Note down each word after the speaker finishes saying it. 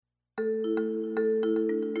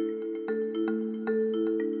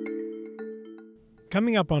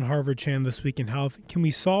Coming up on Harvard Chan This Week in Health, can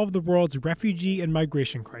we solve the world's refugee and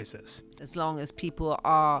migration crisis? As long as people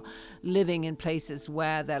are living in places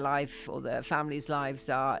where their life or their family's lives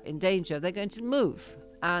are in danger, they're going to move.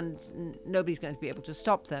 And nobody's going to be able to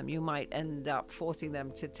stop them. You might end up forcing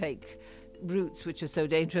them to take routes which are so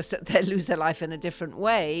dangerous that they lose their life in a different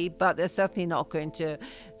way, but they're certainly not going to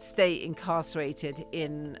stay incarcerated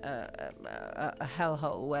in a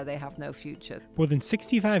hellhole where they have no future. More than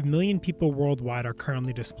 65 million people worldwide are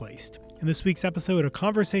currently displaced. In this week's episode, a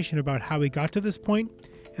conversation about how we got to this point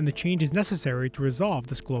and the changes necessary to resolve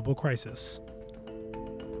this global crisis.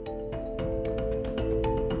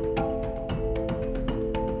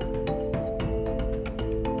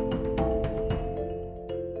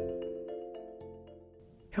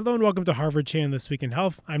 Hello and welcome to Harvard Chan This Week in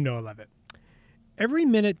Health. I'm Noah Levitt. Every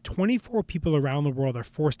minute, 24 people around the world are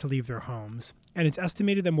forced to leave their homes, and it's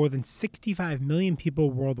estimated that more than 65 million people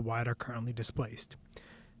worldwide are currently displaced.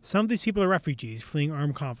 Some of these people are refugees fleeing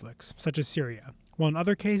armed conflicts, such as Syria, while in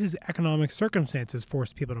other cases, economic circumstances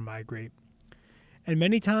force people to migrate. And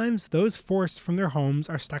many times, those forced from their homes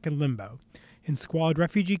are stuck in limbo, in squalid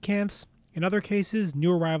refugee camps. In other cases,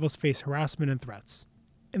 new arrivals face harassment and threats.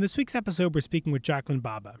 In this week's episode, we're speaking with Jacqueline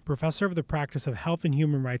Bhabha, professor of the practice of health and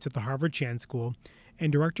human rights at the Harvard Chan School and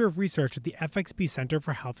director of research at the FXB Center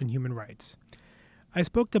for Health and Human Rights. I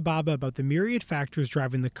spoke to Bhabha about the myriad factors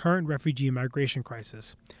driving the current refugee and migration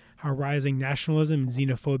crisis, how rising nationalism and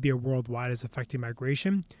xenophobia worldwide is affecting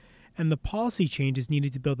migration, and the policy changes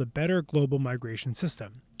needed to build a better global migration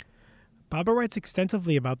system. Bhabha writes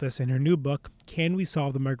extensively about this in her new book, Can We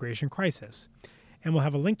Solve the Migration Crisis? And we'll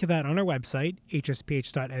have a link to that on our website,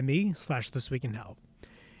 hsph.me/thisweekinhealth.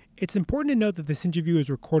 It's important to note that this interview is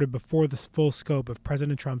recorded before the full scope of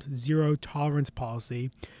President Trump's zero-tolerance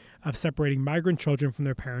policy of separating migrant children from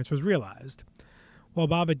their parents was realized. While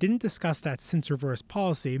Bhabha didn't discuss that since-reverse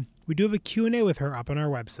policy, we do have a Q&A with her up on our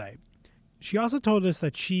website. She also told us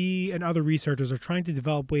that she and other researchers are trying to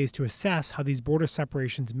develop ways to assess how these border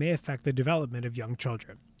separations may affect the development of young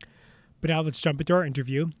children. But now let's jump into our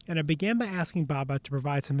interview, and I began by asking Bhabha to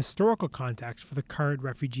provide some historical context for the current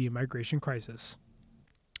refugee and migration crisis.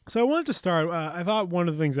 So I wanted to start, I thought one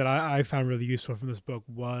of the things that I found really useful from this book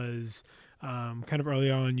was kind of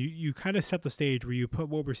early on, you kind of set the stage where you put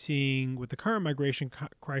what we're seeing with the current migration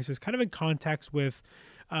crisis kind of in context with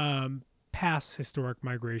past historic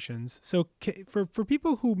migrations. So for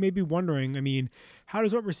people who may be wondering, I mean, how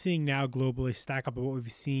does what we're seeing now globally stack up with what we've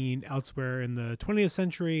seen elsewhere in the 20th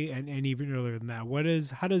century and even earlier than that?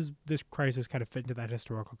 How does this crisis kind of fit into that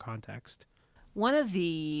historical context? One of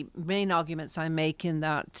the main arguments I make in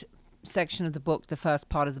that section of the book, the first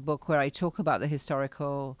part of the book, where I talk about the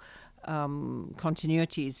historical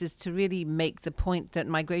continuities, is to really make the point that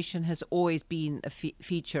migration has always been a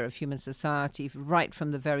feature of human society right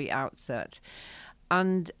from the very outset.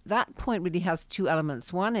 And that point really has two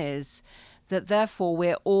elements. One is that therefore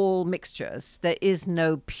we're all mixtures. There is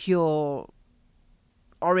no pure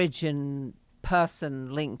origin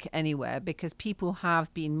person link anywhere, because people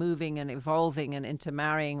have been moving and evolving and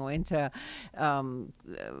intermarrying or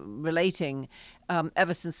relating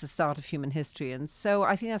ever since the start of human history. And so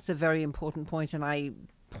I think that's a very important point, and I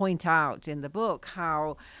point out in the book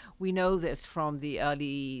how we know this from the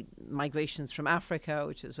early migrations from Africa,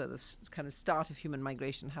 which is where the kind of start of human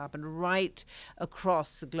migration happened, right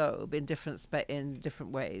across the globe in different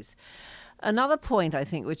ways. Another point, I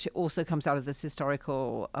think, which also comes out of this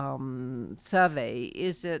historical survey,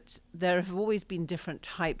 is that there have always been different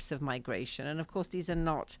types of migration. And of course, these are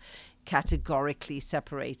not categorically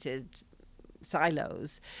separated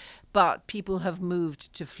silos, but people have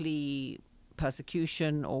moved to flee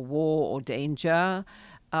persecution or war or danger.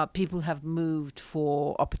 People have moved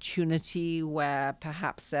for opportunity where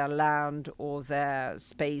perhaps their land or their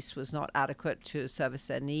space was not adequate to service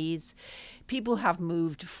their needs. People have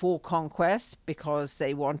moved for conquest because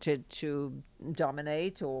they wanted to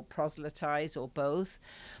dominate or proselytize or both.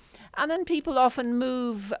 And then people often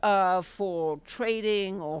move for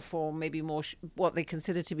trading or for maybe more what they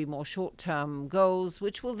consider to be more short-term goals,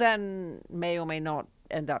 which will then may or may not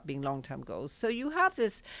end up being long-term goals. So you have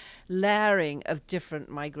this layering of different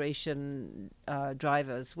migration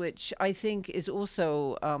drivers, which I think is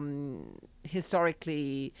also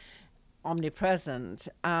historically omnipresent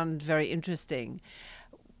and very interesting.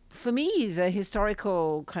 For me, the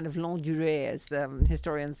historical kind of longue durée, as the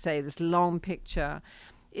historians say, this long picture,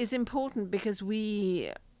 is important because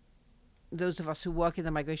those of us who work in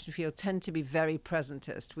the migration field tend to be very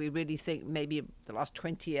presentist. We really think maybe the last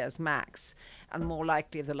 20 years max, and more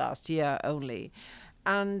likely of the last year only.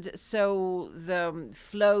 And so the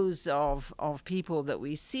flows of people that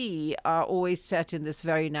we see are always set in this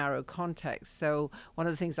very narrow context. So one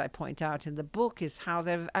of the things I point out in the book is how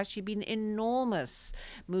there have actually been enormous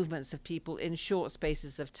movements of people in short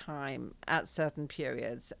spaces of time at certain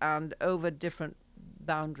periods and over different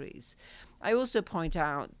boundaries. I also point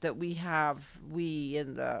out that we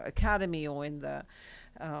in the academy or in the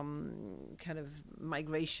kind of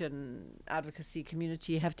migration advocacy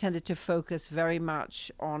community have tended to focus very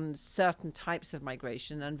much on certain types of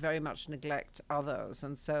migration and very much neglect others.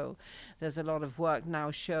 And so there's a lot of work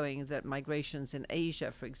now showing that migrations in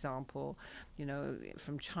Asia, for example,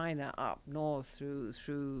 from China up north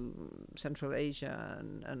through Central Asia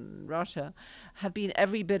and Russia, have been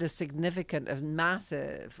every bit as significant, as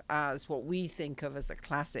massive as what we think of as the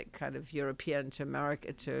classic kind of European to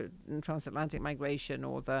America to transatlantic migration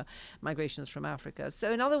or the migrations from Africa.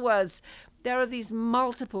 So in other words, there are these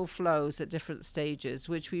multiple flows at different stages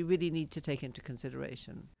which we really need to take into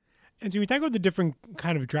consideration. And so we talk about the different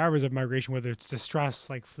kind of drivers of migration, whether it's distress,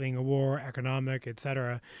 like fleeing a war, economic, et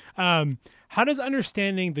cetera. How does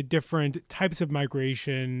understanding the different types of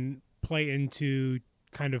migration play into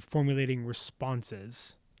kind of formulating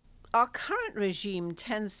responses? Our current regime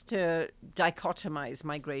tends to dichotomize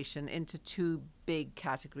migration into two big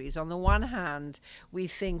categories. On the one hand, we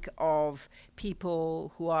think of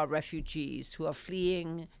people who are refugees, who are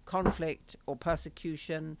fleeing conflict or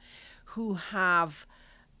persecution, who have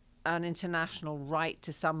an international right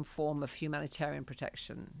to some form of humanitarian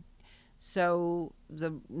protection. So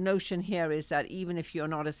the notion here is that even if you're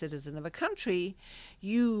not a citizen of a country,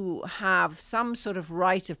 you have some sort of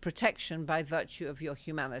right of protection by virtue of your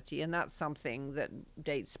humanity. And that's something that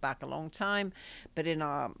dates back a long time. But in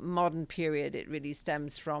our modern period, it really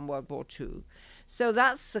stems from World War II. So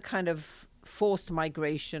that's the kind of forced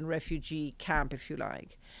migration, refugee camp, if you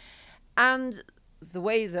like. And the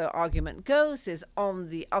way the argument goes is on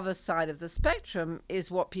the other side of the spectrum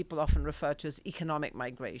is what people often refer to as economic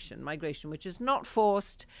migration which is not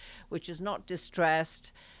forced, which is not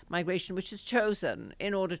distressed, migration which is chosen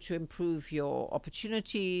in order to improve your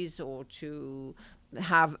opportunities or to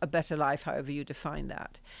have a better life, however you define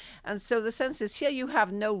that. And so the sense is here you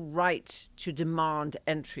have no right to demand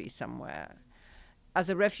entry somewhere. As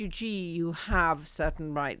a refugee, you have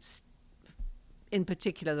certain rights, in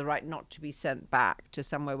particular, the right not to be sent back to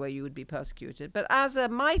somewhere where you would be persecuted. But as a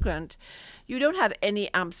migrant, you don't have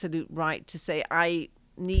any absolute right to say, I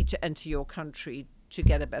need to enter your country to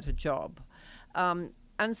get a better job. And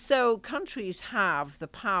so countries have the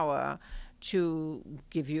power to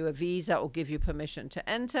give you a visa or give you permission to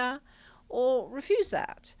enter or refuse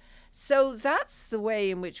that. So that's the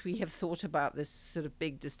way in which we have thought about this sort of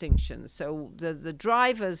big distinction. So the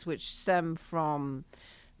drivers which stem from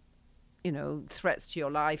threats to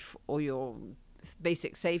your life or your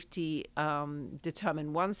basic safety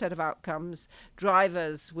determine one set of outcomes.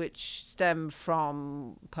 Drivers which stem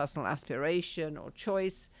from personal aspiration or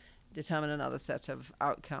choice determine another set of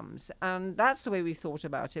outcomes. And that's the way we thought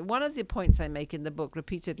about it. One of the points I make in the book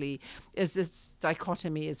repeatedly is this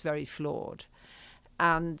dichotomy is very flawed.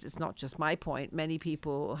 And it's not just my point. Many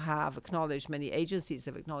people have acknowledged, many agencies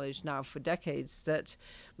have acknowledged now for decades that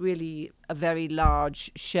really a very large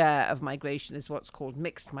share of migration is what's called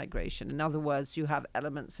mixed migration. In other words, you have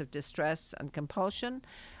elements of distress and compulsion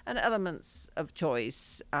and elements of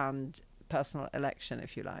choice and personal election,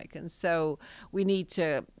 if you like. And so we need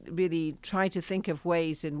to really try to think of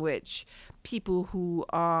ways in which people who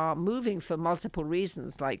are moving for multiple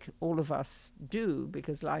reasons, like all of us do,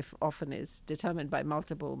 because life often is determined by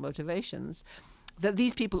multiple motivations, that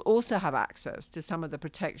these people also have access to some of the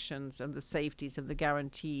protections and the safeties and the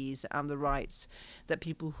guarantees and the rights that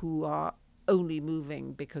people who are only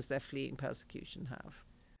moving because they're fleeing persecution have.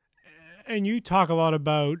 And you talk a lot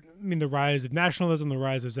about, the rise of nationalism, the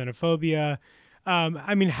rise of xenophobia. How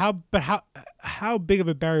big of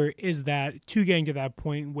a barrier is that to getting to that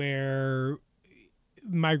point where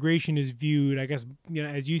migration is viewed, I guess,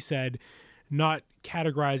 as you said, not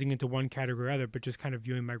categorizing into one category or other, but just kind of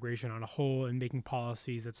viewing migration on a whole and making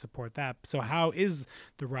policies that support that. So how is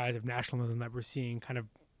the rise of nationalism that we're seeing kind of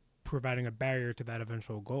providing a barrier to that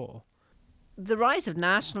eventual goal? The rise of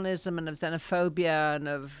nationalism and of xenophobia and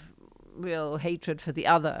of real hatred for the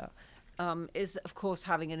other is, of course,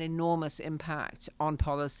 having an enormous impact on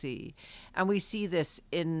policy. And we see this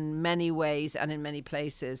in many ways and in many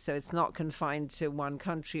places. So it's not confined to one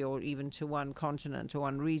country or even to one continent or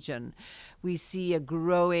one region. We see a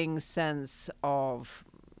growing sense of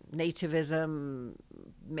nativism,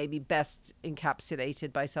 maybe best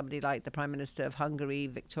encapsulated by somebody like the Prime Minister of Hungary,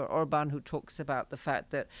 Viktor Orban, who talks about the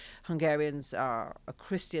fact that Hungarians are a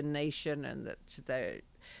Christian nation and that they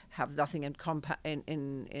have nothing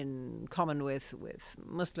in common with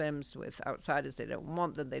Muslims, with outsiders. They don't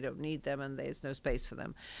want them, they don't need them, and there's no space for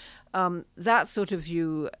them. That sort of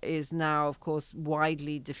view is now, of course,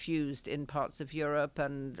 widely diffused in parts of Europe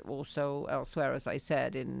and also elsewhere, as I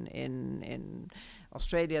said, in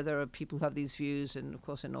Australia, there are people who have these views, and of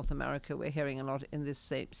course in North America we're hearing a lot in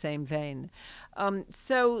this same vein.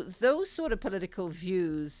 So those sort of political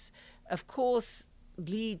views, of course,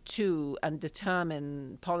 lead to and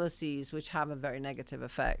determine policies which have a very negative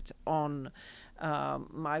effect on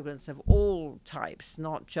migrants of all types,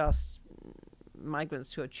 not just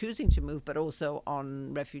migrants who are choosing to move, but also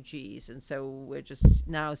on refugees. And so we're just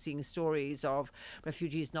now seeing stories of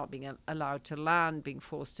refugees not being allowed to land, being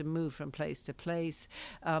forced to move from place to place,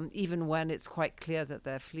 even when it's quite clear that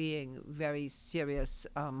they're fleeing very serious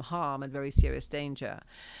harm and very serious danger.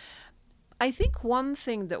 I think one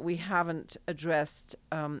thing that we haven't addressed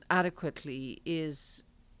adequately is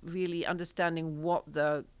really understanding what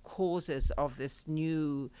the causes of this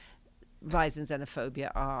new rise in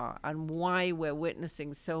xenophobia are and why we're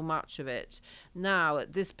witnessing so much of it now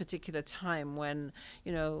at this particular time when,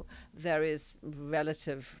 there is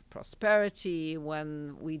relative prosperity,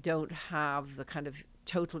 when we don't have the kind of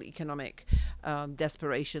total economic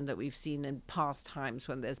desperation that we've seen in past times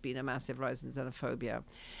when there's been a massive rise in xenophobia.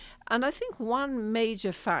 And I think one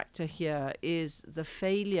major factor here is the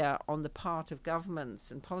failure on the part of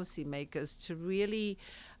governments and policymakers to really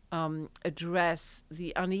address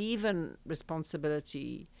the uneven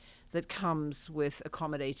responsibility that comes with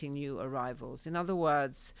accommodating new arrivals. In other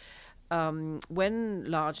words, when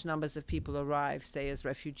large numbers of people arrive, say as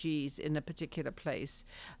refugees in a particular place,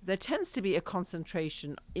 there tends to be a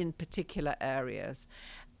concentration in particular areas.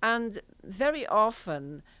 And very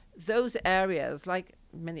often, those areas, like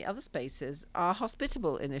many other spaces, are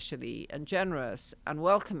hospitable initially and generous and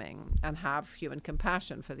welcoming and have human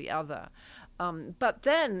compassion for the other. But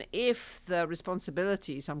then if the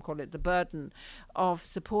responsibility, some call it the burden, of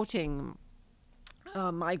supporting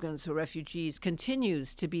migrants or refugees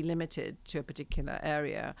continues to be limited to a particular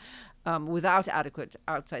area without adequate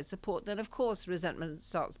outside support, then of course resentment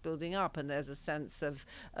starts building up, and there's a sense of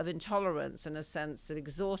intolerance and a sense of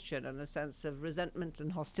exhaustion and a sense of resentment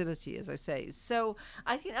and hostility, as I say. So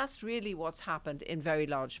I think that's really what's happened in very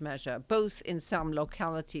large measure, both in some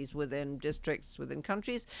localities within districts, within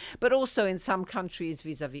countries, but also in some countries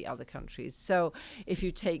vis-a-vis other countries. So if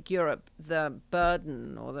you take Europe, the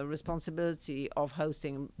burden or the responsibility of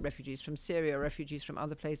hosting refugees from Syria, refugees from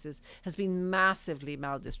other places, has been massively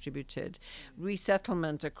maldistributed.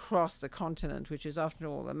 Resettlement across the continent, which is after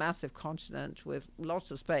all a massive continent with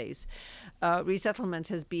lots of space, resettlement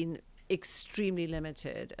has been extremely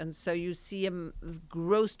limited. And so you see a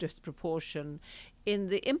gross disproportion in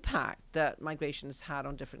the impact that migration has had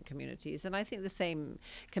on different communities. And I think the same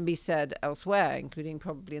can be said elsewhere, including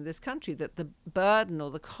probably in this country, that the burden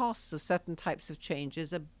or the costs of certain types of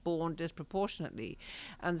changes are borne disproportionately.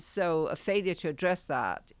 And so a failure to address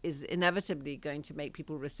that is inevitably going to make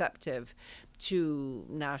people receptive to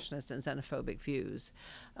nationalist and xenophobic views.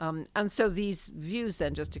 And so these views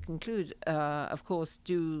then, just to conclude, of course,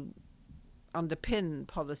 do underpin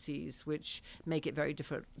policies which make it very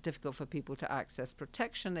difficult for people to access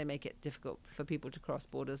protection. They make it difficult for people to cross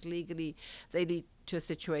borders legally. They lead to a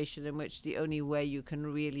situation in which the only way you can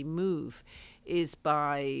really move is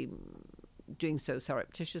by doing so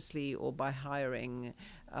surreptitiously or by hiring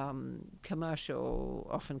commercial,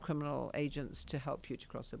 often criminal agents to help you to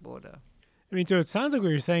cross a border. I mean, so it sounds like what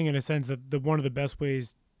you're saying in a sense that one of the best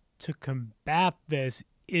ways to combat this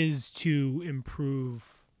is to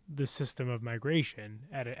improve the system of migration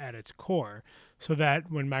at its core, so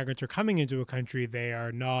that when migrants are coming into a country, they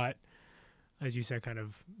are not, as you said, kind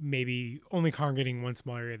of maybe only congregating one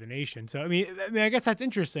small area of the nation. So, I mean, I guess that's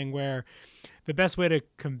interesting, where the best way to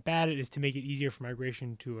combat it is to make it easier for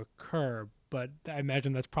migration to occur. But I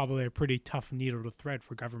imagine that's probably a pretty tough needle to thread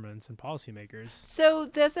for governments and policymakers. So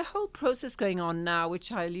there's a whole process going on now,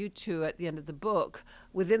 which I allude to at the end of the book,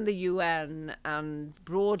 within the UN and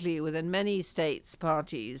broadly within many states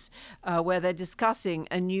parties, where they're discussing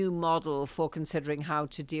a new model for considering how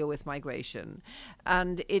to deal with migration.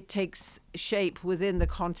 And it takes shape within the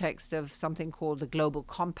context of something called the Global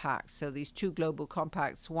Compact. So these two global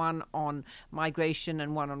compacts, one on migration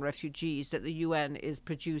and one on refugees that the UN is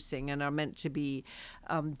producing and are meant to be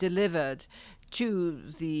delivered to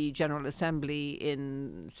the General Assembly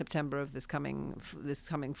in September of this coming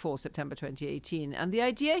fall, September 2018. And the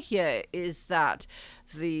idea here is that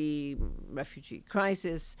the refugee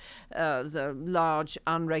crisis, the large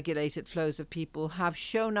unregulated flows of people have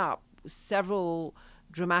shown up several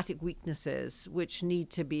dramatic weaknesses which need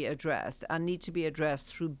to be addressed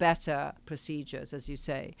through better procedures, as you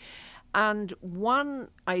say. And one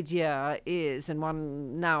idea is, and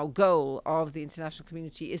one now goal of the international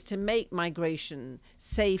community, is to make migration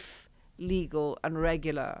safe, legal, and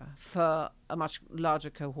regular for a much larger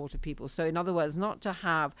cohort of people. So in other words, not to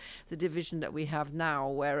have the division that we have now,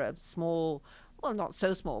 where a small, well, not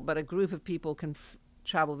so small, but a group of people can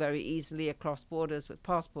travel very easily across borders with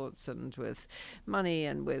passports and with money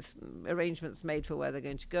and with arrangements made for where they're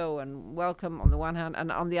going to go and welcome on the one hand,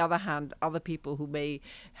 and on the other hand, other people who may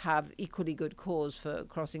have equally good cause for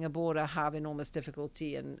crossing a border have enormous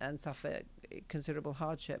difficulty and suffer considerable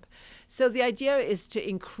hardship. So the idea is to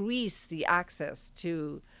increase the access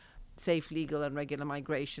to safe, legal, and regular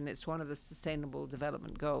migration. It's one of the Sustainable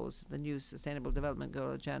Development Goals, the new Sustainable Development Goal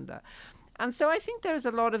agenda. And so I think there's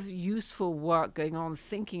a lot of useful work going on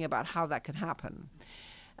thinking about how that can happen.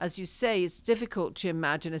 As you say, it's difficult to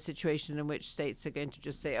imagine a situation in which states are going to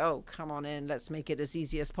just say, oh, come on in, let's make it as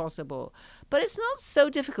easy as possible. But it's not so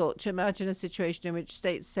difficult to imagine a situation in which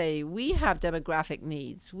states say, we have demographic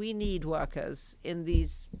needs. We need workers in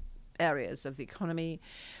these areas of the economy.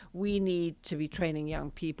 We need to be training young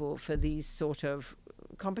people for these sort of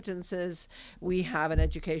competences. We have an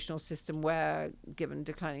educational system where, given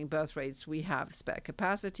declining birth rates, we have spare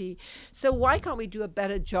capacity. So why can't we do a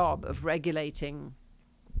better job of regulating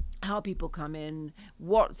how people come in,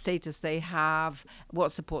 what status they have,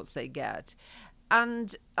 what supports they get?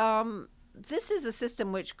 And this is a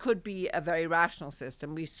system which could be a very rational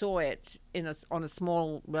system. We saw it on a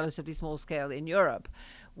small, relatively small scale in Europe,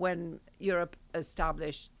 when Europe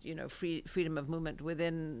established, freedom of movement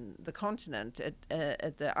within the continent.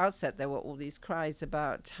 At the outset, there were all these cries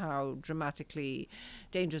about how dramatically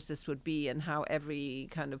dangerous this would be and how every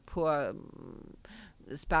kind of poor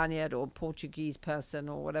Spaniard or Portuguese person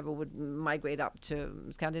or whatever would migrate up to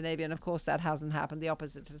Scandinavia. And of course that hasn't happened. The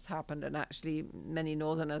opposite has happened, and actually many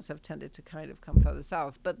northerners have tended to kind of come further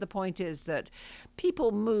south. But the point is that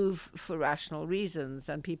people move for rational reasons,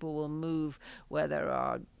 and people will move where there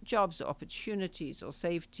are jobs or opportunities or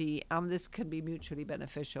safety, and this can be mutually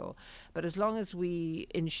beneficial. But as long as we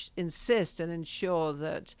insist and ensure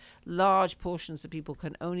that large portions of people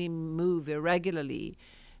can only move irregularly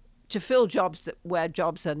to fill jobs where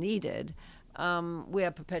jobs are needed, we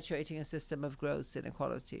are perpetuating a system of gross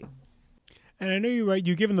inequality. And I know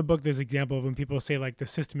you give in the book this example of when people say, like, the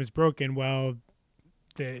system is broken. Well,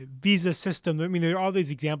 the visa system, there are all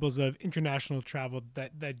these examples of international travel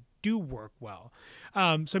that do work well.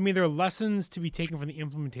 So, there are lessons to be taken from the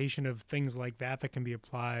implementation of things like that can be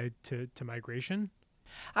applied to migration.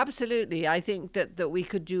 Absolutely. I think that we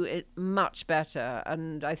could do it much better.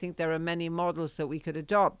 And I think there are many models that we could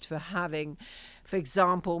adopt for having, for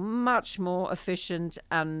example, much more efficient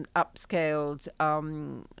and upscaled,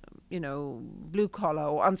 blue collar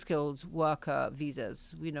or unskilled worker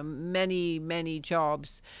visas. Many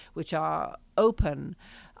jobs which are open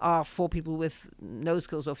are for people with no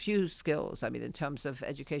skills or few skills, in terms of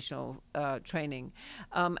educational training.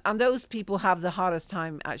 And those people have the hardest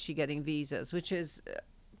time actually getting visas, which is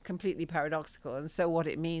completely paradoxical. And so what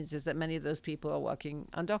it means is that many of those people are working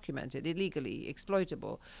undocumented, illegally,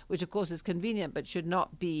 exploitable, which of course is convenient but should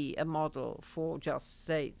not be a model for just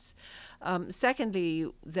states. Secondly,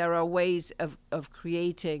 there are ways of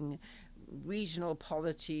creating regional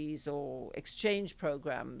policies or exchange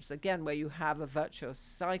programs, again, where you have a virtuous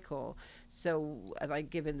cycle. So, and I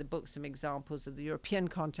give in the book some examples of the European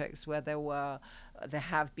context where there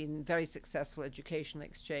have been very successful educational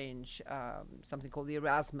exchange, something called the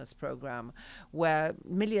Erasmus program, where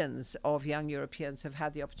millions of young Europeans have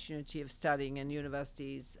had the opportunity of studying in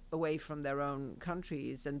universities away from their own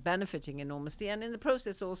countries and benefiting enormously, and in the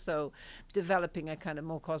process also developing a kind of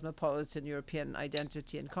more cosmopolitan European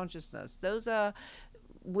identity and consciousness. Those are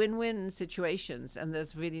win-win situations, and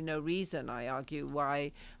there's really no reason, I argue,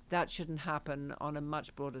 why that shouldn't happen on a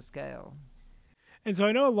much broader scale. And so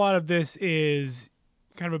I know a lot of this is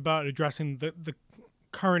kind of about addressing the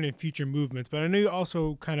current and future movements, but I know you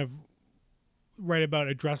also kind of write about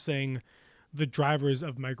addressing the drivers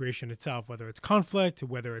of migration itself, whether it's conflict,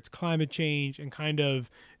 whether it's climate change, and kind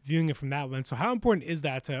of viewing it from that lens. So how important is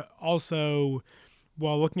that to also,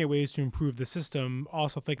 while looking at ways to improve the system,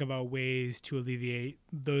 also think about ways to alleviate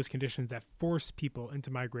those conditions that force people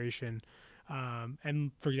into migration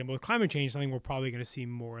And for example, with climate change, something we're probably going to see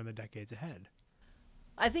more in the decades ahead.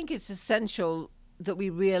 I think it's essential that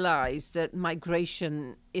we realize that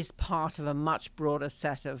migration is part of a much broader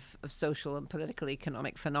set of social and political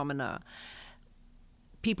economic phenomena.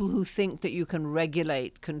 People who think that you can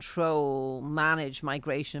regulate, control, manage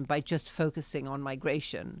migration by just focusing on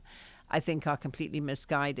migration, I think are completely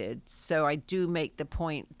misguided. So I do make the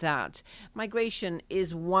point that migration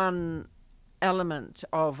is one element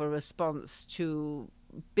of a response to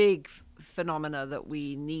big phenomena that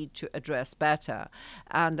we need to address better.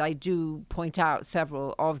 And I do point out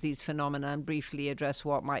several of these phenomena and briefly address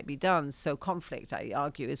what might be done. So conflict, I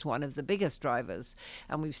argue, is one of the biggest drivers.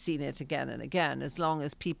 And we've seen it again and again. As long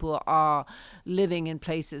as people are living in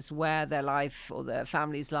places where their life or their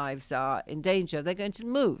family's lives are in danger, they're going to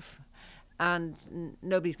move. And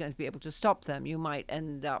nobody's going to be able to stop them. You might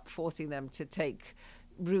end up forcing them to take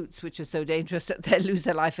routes which are so dangerous that they lose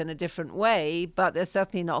their life in a different way, but they're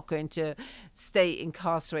certainly not going to stay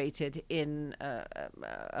incarcerated in a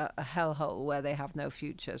hellhole where they have no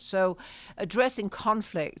future. So addressing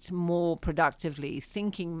conflict more productively,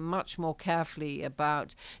 thinking much more carefully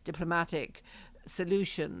about diplomatic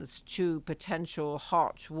solutions to potential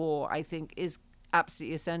hot war, I think is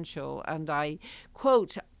absolutely essential. And I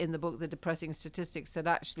quote in the book the depressing statistics that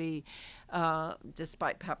actually,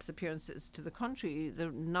 despite perhaps appearances to the contrary, the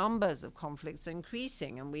numbers of conflicts are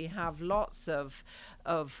increasing, and we have lots of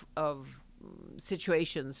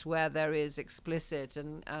situations where there is explicit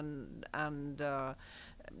and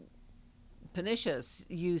pernicious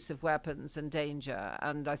use of weapons and danger.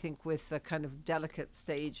 And I think with the kind of delicate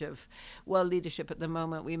stage of world leadership at the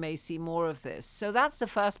moment, we may see more of this. So that's the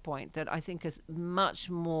first point, that I think is much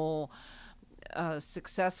more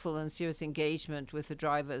successful and serious engagement with the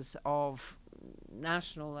drivers of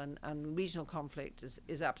national and regional conflict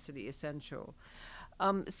is absolutely essential.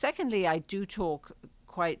 Secondly, I do talk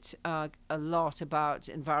quite a lot about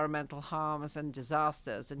environmental harms and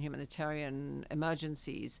disasters and humanitarian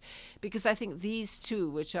emergencies, because I think these two,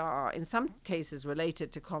 which are in some cases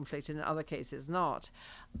related to conflict and in other cases not,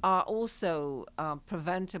 are also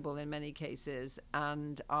preventable in many cases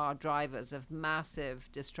and are drivers of massive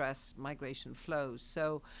distress migration flows.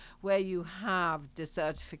 So where you have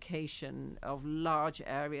desertification of large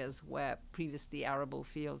areas where previously arable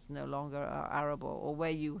fields no longer are arable, or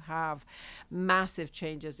where you have massive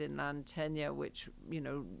changes in land tenure which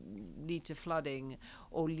lead to flooding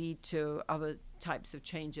or lead to other types of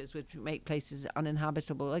changes which make places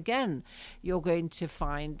uninhabitable, again you're going to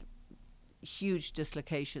find huge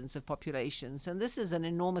dislocations of populations. And this is an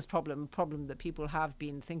enormous problem that people have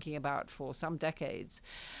been thinking about for some decades.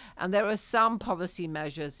 And there are some policy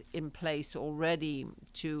measures in place already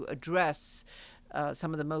to address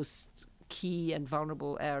some of the most key and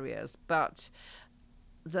vulnerable areas, but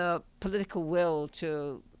the political will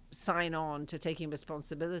to sign on to taking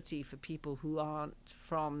responsibility for people who aren't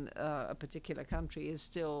from a particular country is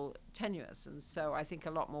still tenuous. And so I think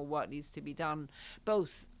a lot more work needs to be done,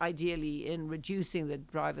 both ideally in reducing the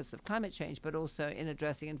drivers of climate change, but also in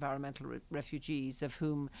addressing environmental refugees, of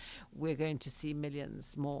whom we're going to see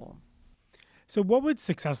millions more. So what would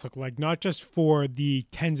success look like, not just for the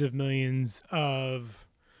tens of millions of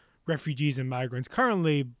refugees and migrants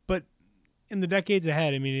currently, but in the decades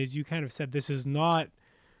ahead? I mean, as you kind of said, this is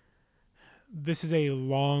a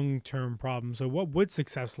long-term problem. So what would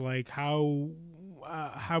success like? How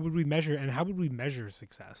would we measure, and how would we measure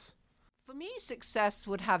success? For me, success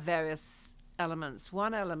would have various elements.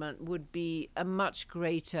 One element would be a much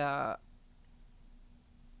greater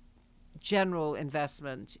general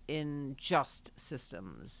investment in just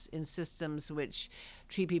systems, in systems which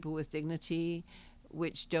treat people with dignity,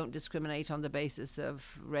 which don't discriminate on the basis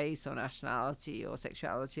of race or nationality or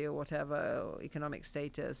sexuality or whatever, or economic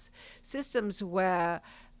status. Systems where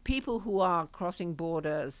people who are crossing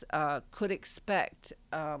borders could expect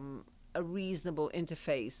a reasonable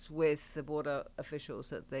interface with the border officials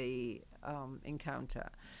that they encounter.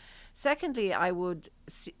 Secondly, I would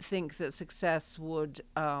think that success would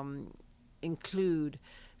include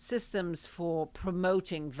systems for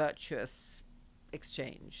promoting virtuous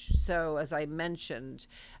exchange. So, as I mentioned,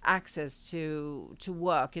 access to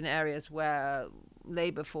work in areas where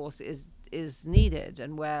labor force is needed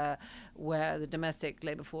and where the domestic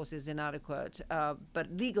labor force is inadequate,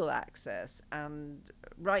 but legal access and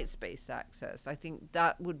rights-based access, I think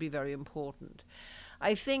that would be very important.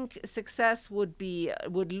 I think success would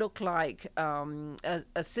look like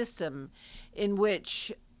a system in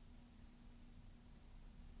which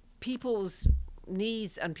people's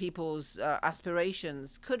needs and people's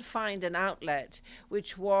aspirations could find an outlet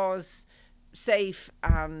which was safe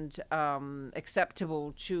and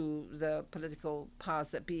acceptable to the political powers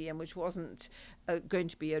that be, and which wasn't going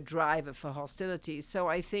to be a driver for hostilities. So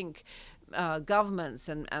I think governments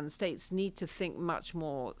and states need to think much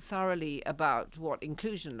more thoroughly about what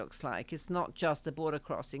inclusion looks like. It's not just the border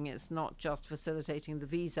crossing. It's not just facilitating the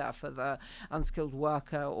visa for the unskilled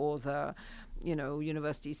worker or the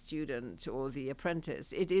university student or the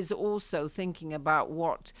apprentice. It is also thinking about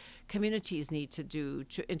what communities need to do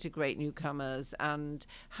to integrate newcomers, and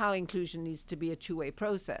how inclusion needs to be a two-way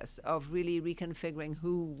process of really reconfiguring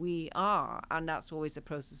who we are, and that's always a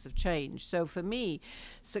process of change. So for me,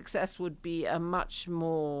 success would be a much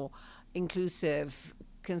more inclusive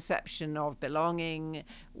conception of belonging,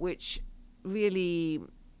 which really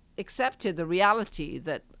accepted the reality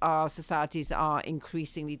that our societies are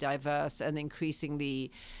increasingly diverse and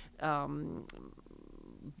increasingly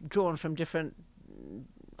drawn from different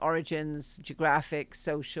origins, geographic,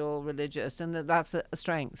 social, religious, and that's a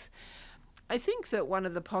strength. I think that one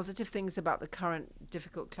of the positive things about the current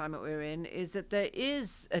difficult climate we're in is that there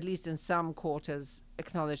is, at least in some quarters,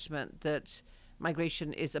 acknowledgement that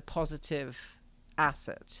migration is a positive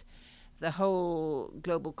asset. The whole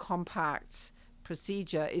global compact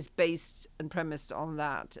procedure is based and premised on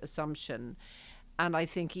that assumption. And I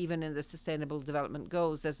think even in the Sustainable Development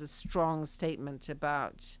Goals, there's a strong statement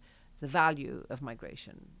about the value of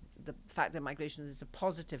migration. The fact that migration is a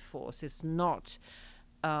positive force. It's not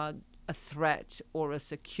a threat or a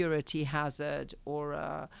security hazard or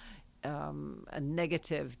a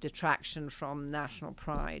negative detraction from national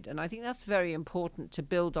pride. And I think that's very important to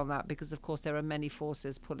build on that, because of course there are many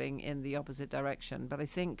forces pulling in the opposite direction. But I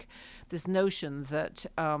think this notion that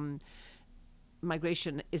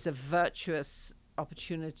migration is a virtuous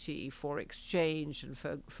opportunity for exchange and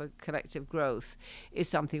for collective growth is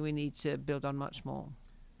something we need to build on much more.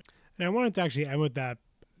 And I wanted to actually end with that,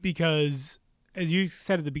 because as you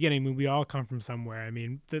said at the beginning, I mean, we all come from somewhere. I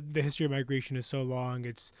mean, the history of migration is so long.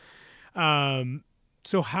 It's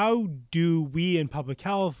so how do we in public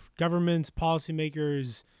health, governments,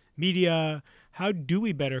 policymakers, media, how do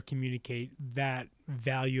we better communicate that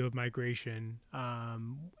value of migration,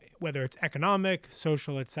 whether it's economic,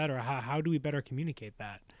 social, et cetera? How do we better communicate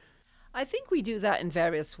that? I think we do that in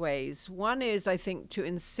various ways. One is, I think, to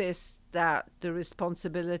insist that the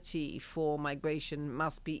responsibility for migration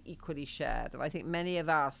must be equally shared. And I think many of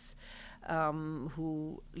us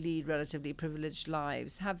who lead relatively privileged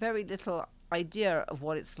lives have very little idea of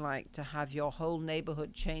what it's like to have your whole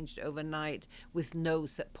neighborhood changed overnight with no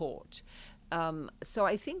support. So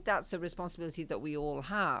I think that's a responsibility that we all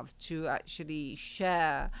have, to actually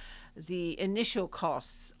share the initial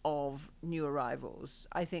costs of new arrivals.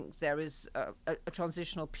 I think there is a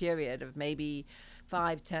transitional period of maybe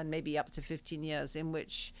 5, 10, maybe up to 15 years in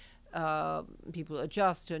which people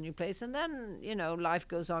adjust to a new place, and then life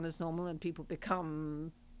goes on as normal and people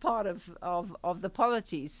become part of the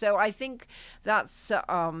polity. So I think that's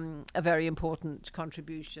a very important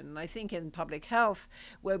contribution. I think in public health,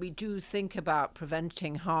 where we do think about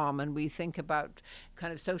preventing harm and we think about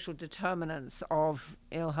kind of social determinants of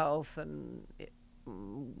ill health and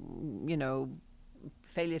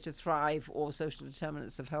failure to thrive, or social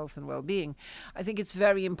determinants of health and well-being, I think it's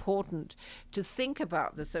very important to think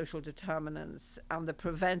about the social determinants and the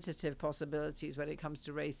preventative possibilities when it comes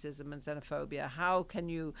to racism and xenophobia. How can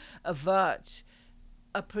you avert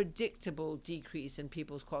a predictable decrease in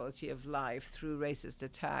people's quality of life through racist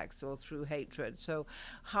attacks or through hatred? So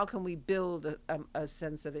how can we build a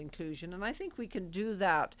sense of inclusion? And I think we can do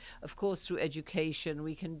that, of course, through education.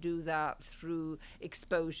 We can do that through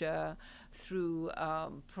exposure, through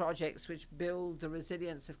projects which build the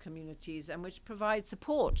resilience of communities and which provide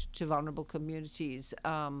support to vulnerable communities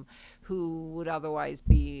who would otherwise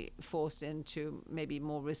be forced into maybe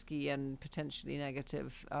more risky and potentially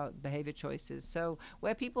negative behavior choices. So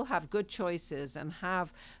where people have good choices and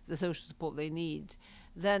have the social support they need,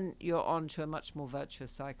 then you're on to a much more virtuous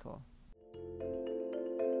cycle.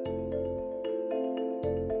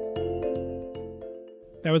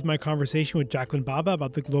 That was my conversation with Jacqueline Bhabha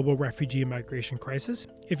about the global refugee and migration crisis.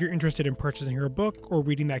 If you're interested in purchasing her book or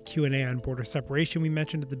reading that Q&A on border separation we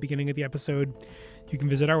mentioned at the beginning of the episode, you can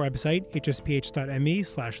visit our website,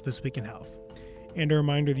 hsph.me/thisweekinhealth. And a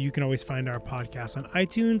reminder that you can always find our podcast on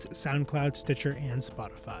iTunes, SoundCloud, Stitcher, and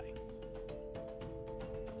Spotify.